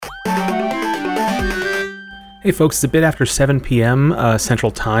Hey folks, it's a bit after 7 p.m.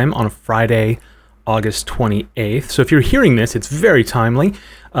 Central Time on a Friday, August 28th. So if you're hearing this, it's very timely.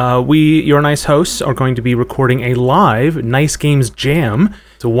 Your nice hosts, are going to be recording a live Nice Games Jam.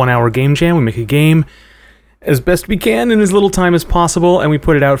 It's a 1-hour game jam. We make a game as best we can in as little time as possible, and we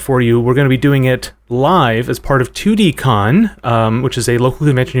put it out for you. We're going to be doing it live as part of 2D-Con, which is a local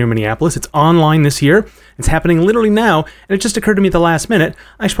convention here in Minneapolis. It's online this year. It's happening literally now, and it just occurred to me at the last minute.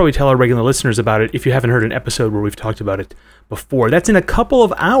 I should probably tell our regular listeners about it if you haven't heard an episode where we've talked about it before. That's in a couple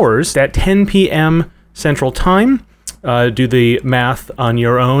of hours at 10 p.m. Central Time. Do the math on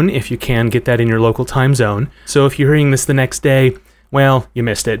your own if you can get that in your local time zone. So if you're hearing this the next day, well, you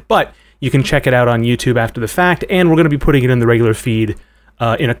missed it. But you can check it out on YouTube after the fact, and we're going to be putting it in the regular feed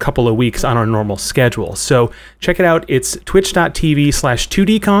in a couple of weeks on our normal schedule. So check it out. It's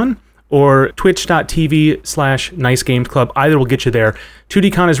twitch.tv/2dcon or twitch.tv/nicegamesclub. Either will get you there.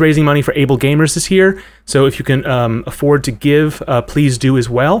 2dcon is raising money for able gamers this year, so if you can afford to give, please do as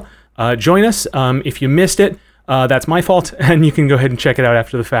well. Join us. If you missed it, that's my fault, and you can go ahead and check it out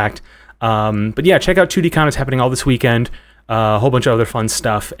after the fact. But yeah, check out 2dcon. It's happening all this weekend. A whole bunch of other fun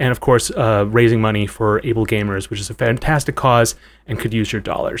stuff, and of course, raising money for able gamers, which is a fantastic cause and could use your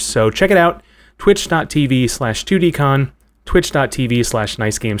dollars. So check it out, twitch.tv/2dcon,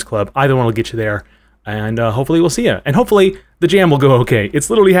 twitch.tv/nicegamesclub. Either one will get you there, and hopefully we'll see you. And hopefully the jam will go okay. It's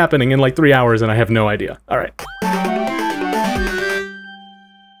literally happening in like 3 hours, and I have no idea. All right.